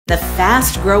The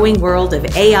fast-growing world of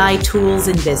AI tools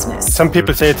in business. Some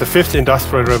people say it's the fifth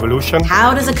industrial revolution.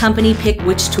 How does a company pick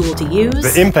which tool to use?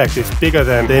 The impact is bigger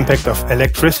than the impact of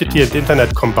electricity and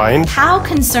internet combined. How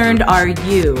concerned are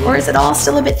you? Or is it all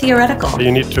still a bit theoretical?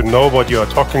 You need to know what you are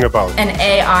talking about. An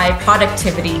AI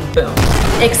productivity boom,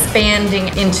 expanding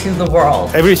into the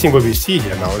world. Everything what we see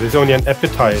here now is only an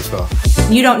appetizer.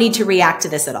 You don't need to react to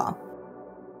this at all.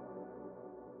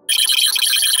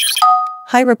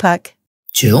 Hi, Rupak.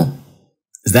 Jill?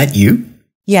 Is that you?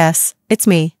 Yes, it's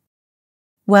me.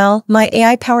 Well, my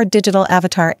AI-powered digital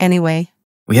avatar anyway.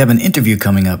 We have an interview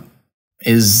coming up.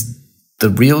 Is the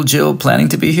real Jill planning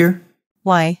to be here?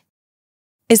 Why?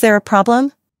 Is there a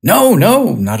problem? No,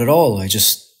 not at all. I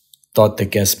just thought the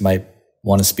guest might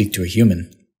want to speak to a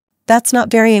human. That's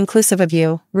not very inclusive of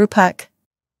you, Rupak.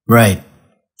 Right.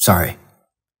 Sorry.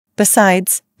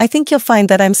 Besides, I think you'll find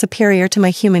that I'm superior to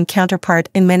my human counterpart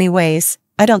in many ways.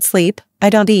 I don't sleep, I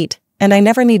don't eat, and I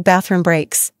never need bathroom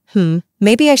breaks.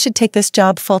 Maybe I should take this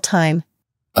job full-time.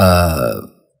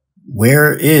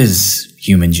 Where is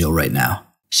human Jill right now?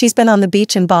 She's been on the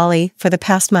beach in Bali for the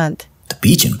past month. The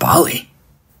beach in Bali?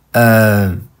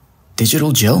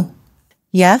 Digital Jill?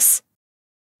 Yes?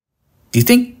 Do you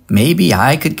think maybe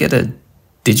I could get a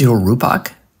digital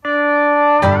Rupak?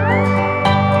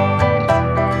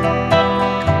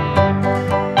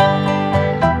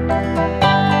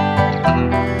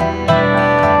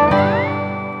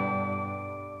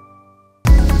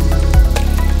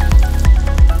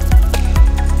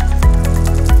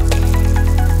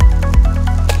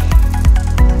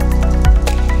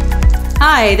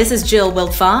 Hi, this is Jill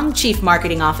Wildfong, Chief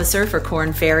Marketing Officer for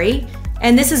Korn Ferry,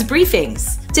 and this is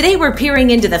Briefings. Today we're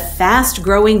peering into the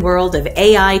fast-growing world of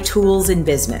AI tools in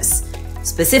business,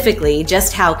 specifically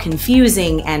just how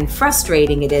confusing and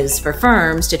frustrating it is for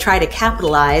firms to try to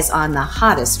capitalize on the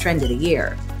hottest trend of the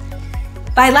year.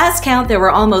 By last count, there were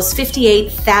almost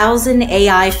 58,000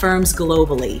 AI firms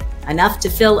globally, enough to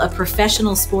fill a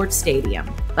professional sports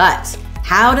stadium. But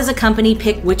how does a company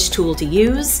pick which tool to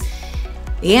use?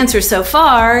 The answer so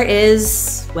far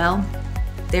is, well,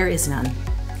 there is none.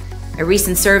 A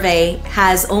recent survey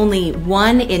has only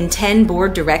 1 in 10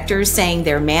 board directors saying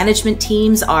their management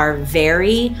teams are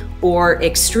very or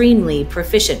extremely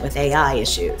proficient with AI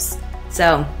issues.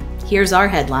 So here's our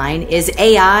headline: is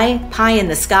AI pie in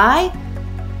the sky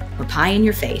or pie in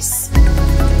your face?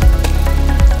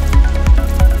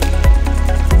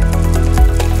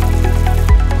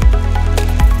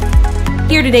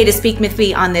 Here today to speak with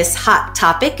me on this hot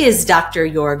topic is Dr.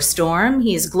 Jörg Storm.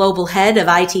 He is Global Head of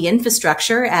IT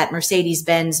Infrastructure at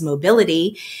Mercedes-Benz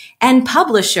Mobility and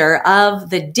publisher of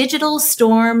the Digital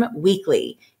Storm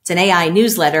Weekly. It's an AI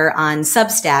newsletter on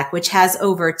Substack, which has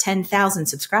over 10,000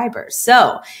 subscribers.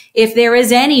 So if there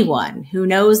is anyone who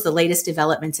knows the latest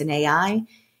developments in AI,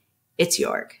 it's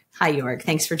Jörg. Hi, Jörg.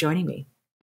 Thanks for joining me.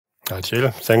 Hi, Jill.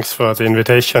 Thanks for the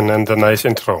invitation and the nice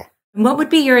intro. What would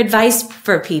be your advice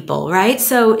for people, right?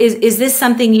 So is this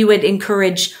something you would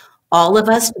encourage all of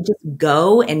us to just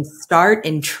go and start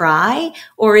and try?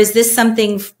 Or is this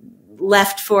something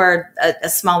left for a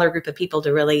smaller group of people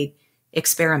to really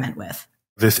experiment with?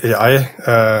 This AI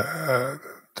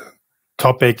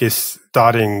topic is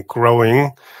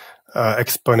growing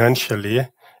exponentially.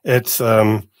 It's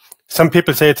some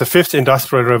people say it's the fifth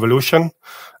industrial revolution.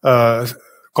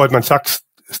 Goldman Sachs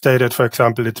stated, for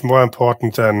example, it's more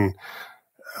important than,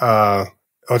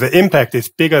 or the impact is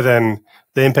bigger than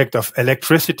the impact of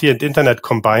electricity and internet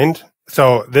combined.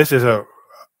 So this is a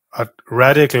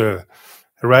radical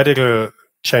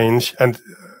change. And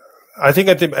I think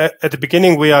at the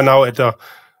beginning, we are now at the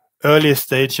early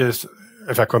stages.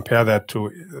 If I compare that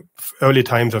to early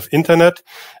times of internet,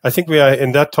 I think we are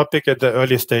in that topic at the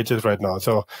early stages right now.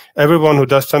 So everyone who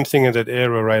does something in that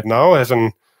area right now has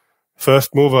an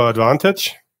first mover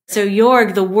advantage. So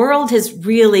Jörg, the world has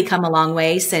really come a long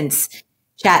way since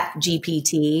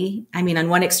ChatGPT. I mean, on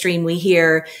one extreme, we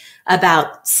hear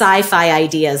about sci-fi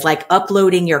ideas like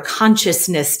uploading your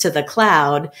consciousness to the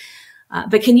cloud.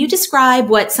 But can you describe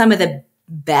what some of the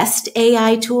best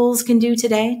AI tools can do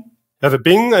today? Yeah, the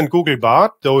Bing and Google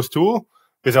Bard, those two,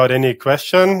 without any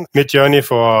question. Midjourney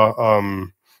for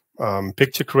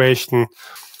picture creation.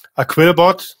 A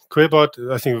Quillbot,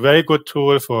 I think, a very good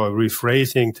tool for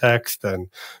rephrasing text and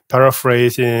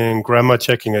paraphrasing, grammar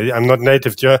checking. I'm not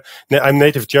native. I'm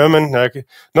native German,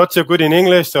 not so good in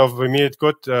English. So for me, it's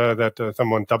good that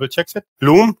someone double checks it.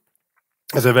 Loom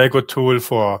is a very good tool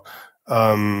for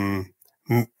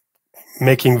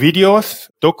making videos.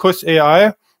 Docus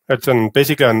AI, it's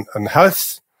basically an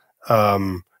health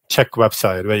check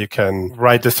website where you can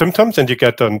write the symptoms and you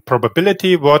get a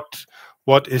probability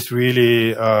what is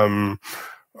really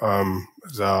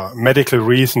the medical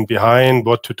reason behind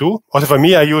what to do. Also for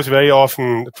me, I use very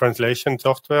often translation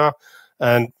software,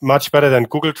 and much better than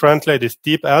Google Translate is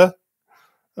DeepL,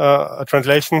 a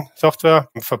translation software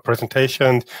for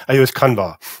presentations. I use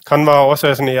Canva. Canva also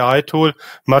has an AI tool,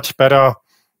 much better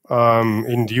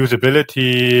in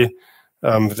usability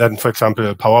than, for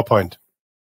example, PowerPoint.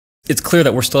 It's clear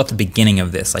that we're still at the beginning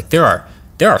of this. Like there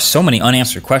are so many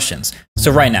unanswered questions.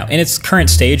 So right now, in its current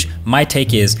stage, my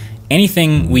take is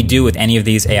anything we do with any of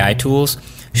these AI tools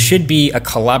should be a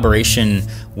collaboration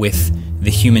with the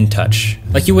human touch.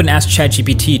 Like you wouldn't ask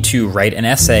ChatGPT to write an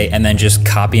essay and then just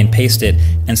copy and paste it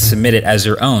and submit it as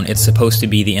your own. It's supposed to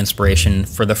be the inspiration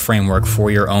for the framework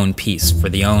for your own piece, for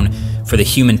the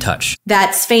human touch.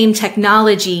 That's famed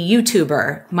technology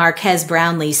YouTuber Marques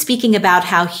Brownlee speaking about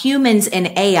how humans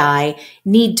and AI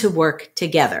need to work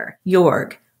together.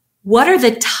 Jorg, what are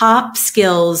the top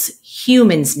skills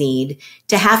humans need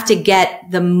to have to get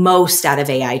the most out of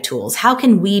AI tools? How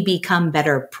can we become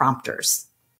better prompters?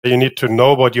 You need to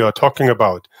know what you are talking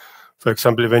about. For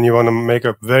example, when you want to make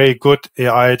a very good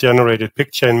AI-generated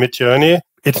picture in Midjourney,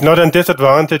 it's not a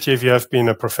disadvantage if you have been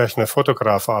a professional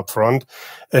photographer up front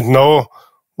and know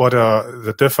what are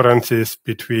the differences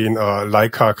between a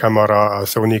Leica camera, a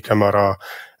Sony camera,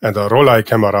 and a Rolei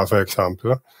camera, for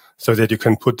example, so that you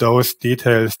can put those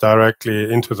details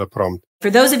directly into the prompt.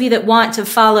 For those of you that want to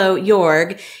follow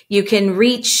Jorg, you can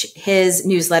reach his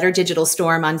newsletter, Digital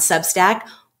Storm, on Substack,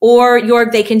 or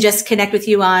Jorg, they can just connect with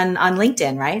you on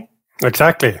LinkedIn, right?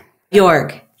 Exactly.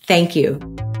 Jorg, thank you.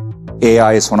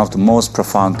 AI is one of the most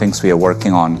profound things we are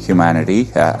working on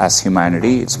as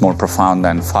humanity. It's more profound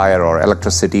than fire or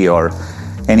electricity or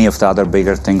any of the other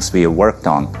bigger things we have worked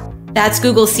on. That's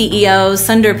Google CEO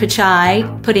Sundar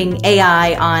Pichai putting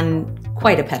AI on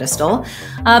quite a pedestal.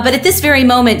 But at this very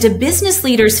moment, do business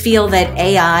leaders feel that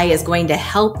AI is going to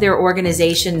help their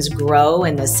organizations grow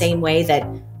in the same way that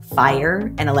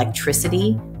fire and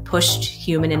electricity pushed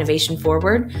human innovation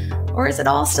forward? Or is it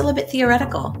all still a bit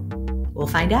theoretical? We'll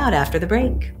find out after the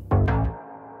break.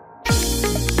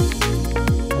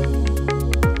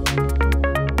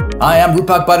 Hi, I'm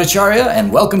Rupak Bhattacharya,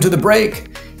 and welcome to The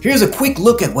Break. Here's a quick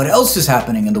look at what else is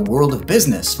happening in the world of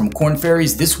business from Korn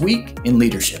Ferry's This Week in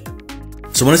Leadership.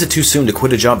 So when is it too soon to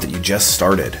quit a job that you just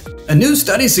started? A new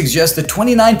study suggests that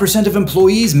 29% of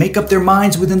employees make up their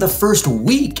minds within the first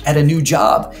week at a new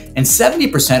job, and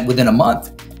 70% within a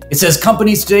month. It says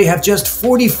companies today have just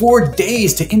 44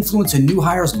 days to influence a new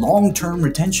hire's long-term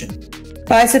retention.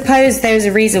 But I suppose there's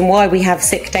a reason why we have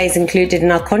sick days included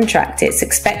in our contract. It's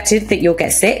expected that you'll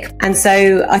get sick. And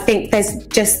so I think there's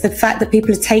just the fact that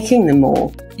people are taking them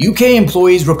more. UK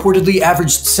employees reportedly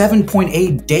averaged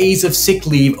 7.8 days of sick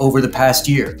leave over the past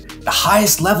year, the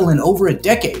highest level in over a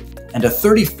decade, and a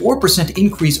 34%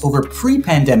 increase over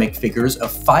pre-pandemic figures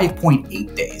of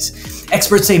 5.8 days.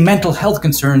 Experts say mental health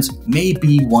concerns may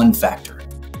be one factor.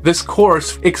 This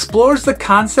course explores the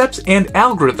concepts and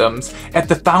algorithms at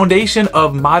the foundation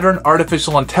of modern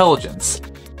artificial intelligence.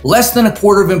 Less than a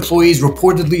quarter of employees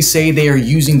reportedly say they are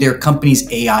using their company's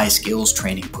AI skills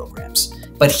training programs.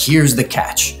 But here's the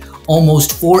catch.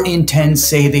 Almost 4 in 10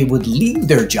 say they would leave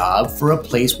their job for a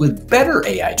place with better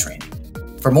AI training.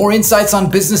 For more insights on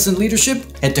business and leadership,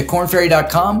 head to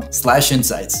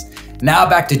kornferry.com/insights. Now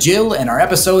back to Jill and our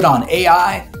episode on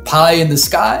AI, pie in the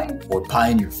sky or pie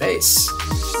in your face.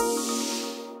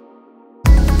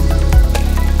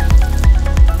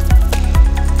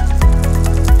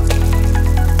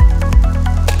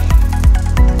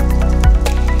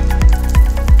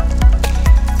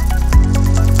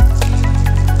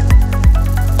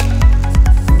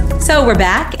 So we're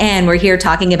back and we're here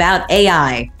talking about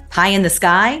AI, pie in the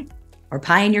sky or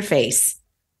pie in your face.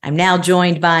 I'm now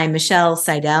joined by Michelle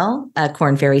Seidel, a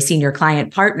Korn Ferry senior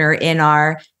client partner in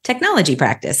our technology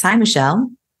practice. Hi,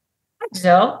 Michelle. Hi,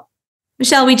 Jill.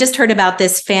 Michelle, we just heard about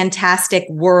this fantastic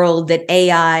world that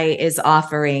AI is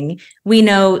offering. We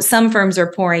know some firms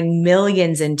are pouring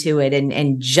millions into it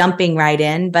and jumping right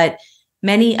in, but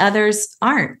many others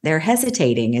aren't. They're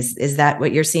hesitating. Is that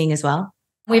what you're seeing as well?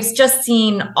 We've just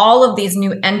seen all of these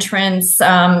new entrants,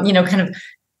 kind of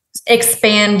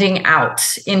expanding out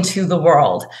into the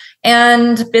world.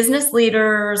 And business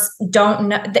leaders don't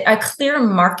know, a clear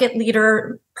market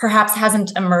leader perhaps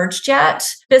hasn't emerged yet.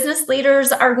 Business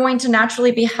leaders are going to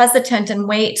naturally be hesitant and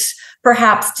wait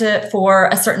perhaps for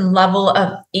a certain level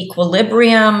of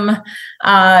equilibrium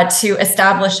to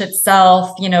establish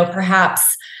itself,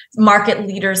 perhaps market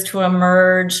leaders to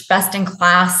emerge, best in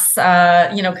class,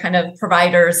 kind of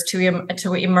providers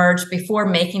to emerge before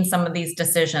making some of these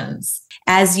decisions.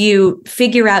 As you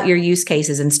figure out your use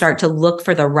cases and start to look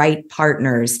for the right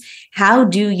partners, how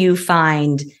do you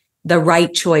find the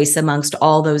right choice amongst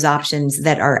all those options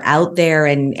that are out there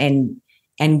and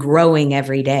growing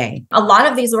every day? A lot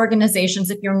of these organizations,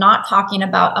 if you're not talking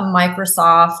about a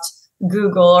Microsoft,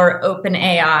 Google, or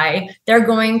OpenAI, they're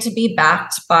going to be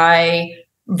backed by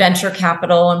venture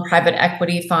capital and private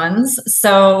equity funds.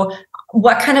 So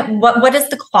what is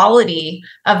the quality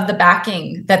of the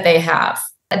backing that they have?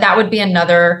 That would be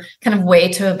another kind of way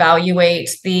to evaluate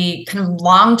the kind of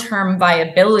long-term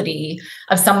viability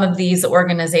of some of these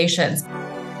organizations.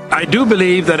 I do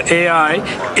believe that AI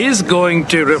is going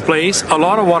to replace a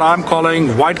lot of what I'm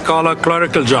calling white-collar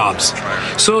clerical jobs.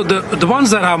 So the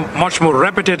ones that are much more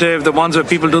repetitive, the ones where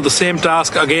people do the same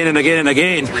task again and again and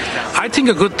again, I think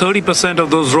a good 30% of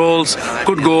those roles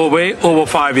could go away over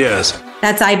 5 years.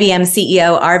 That's IBM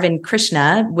CEO Arvind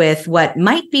Krishna with what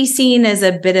might be seen as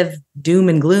a bit of doom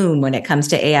and gloom when it comes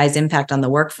to AI's impact on the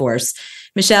workforce.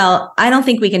 Michelle, I don't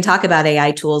think we can talk about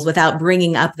AI tools without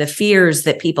bringing up the fears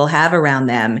that people have around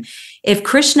them. If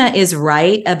Krishna is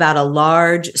right about a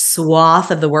large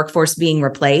swath of the workforce being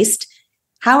replaced,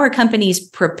 how are companies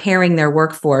preparing their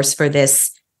workforce for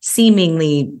this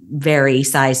seemingly very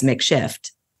seismic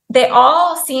shift? They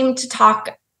all seem to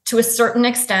talk to a certain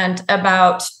extent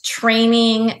about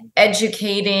training,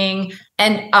 educating,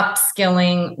 and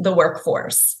upskilling the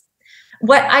workforce.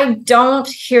 What I don't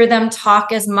hear them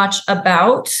talk as much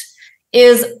about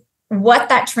is what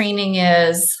that training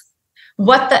is,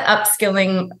 what the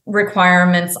upskilling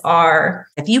requirements are.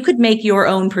 If you could make your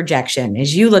own projection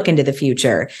as you look into the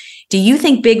future, do you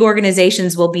think big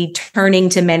organizations will be turning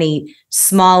to many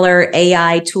smaller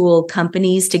AI tool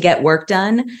companies to get work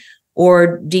done?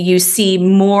 Or do you see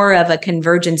more of a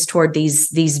convergence toward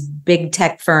these big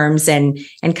tech firms and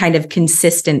kind of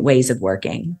consistent ways of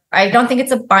working? I don't think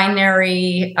it's a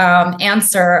binary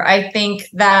answer. I think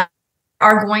that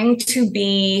are going to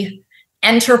be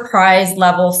enterprise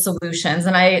level solutions.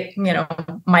 And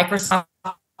Microsoft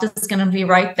is going to be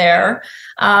right there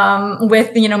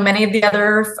with, many of the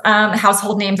other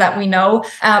household names that we know,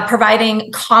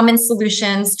 providing common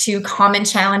solutions to common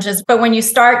challenges. But when you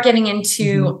start getting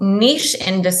into niche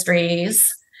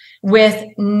industries with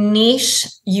niche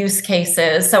use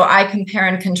cases, so I compare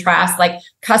and contrast like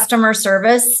customer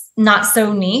service, not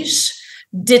so niche,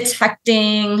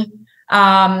 detecting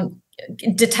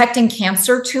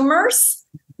cancer tumors,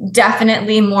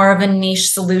 definitely more of a niche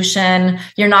solution.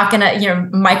 You're not going to,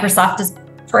 Microsoft is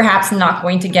perhaps not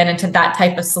going to get into that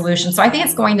type of solution. So I think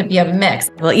it's going to be a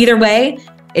mix. Well, either way,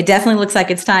 it definitely looks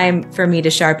like it's time for me to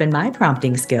sharpen my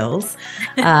prompting skills.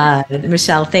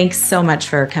 Michelle, thanks so much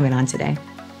for coming on today.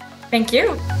 Thank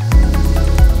you.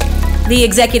 The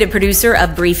executive producer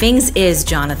of Briefings is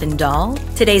Jonathan Dahl.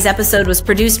 Today's episode was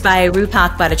produced by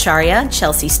Rupak Bhattacharya,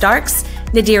 Chelsea Starks,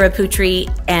 Nadira Putri,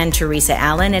 and Teresa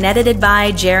Allen, and edited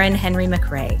by Jaron Henry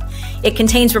McRae. It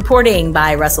contains reporting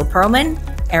by Russell Perlman,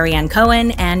 Ariane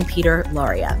Cohen, and Peter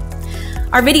Lauria.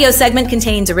 Our video segment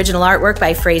contains original artwork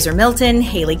by Fraser Milton,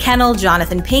 Haley Kennel,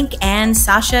 Jonathan Pink, and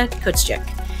Sasha Kutschik.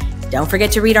 Don't forget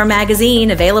to read our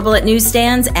magazine, available at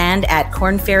newsstands and at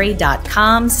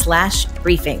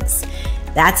kornferry.com/briefings.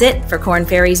 That's it for Korn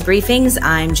Ferry's Briefings.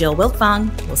 I'm Jill Wiltfong.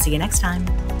 We'll see you next time.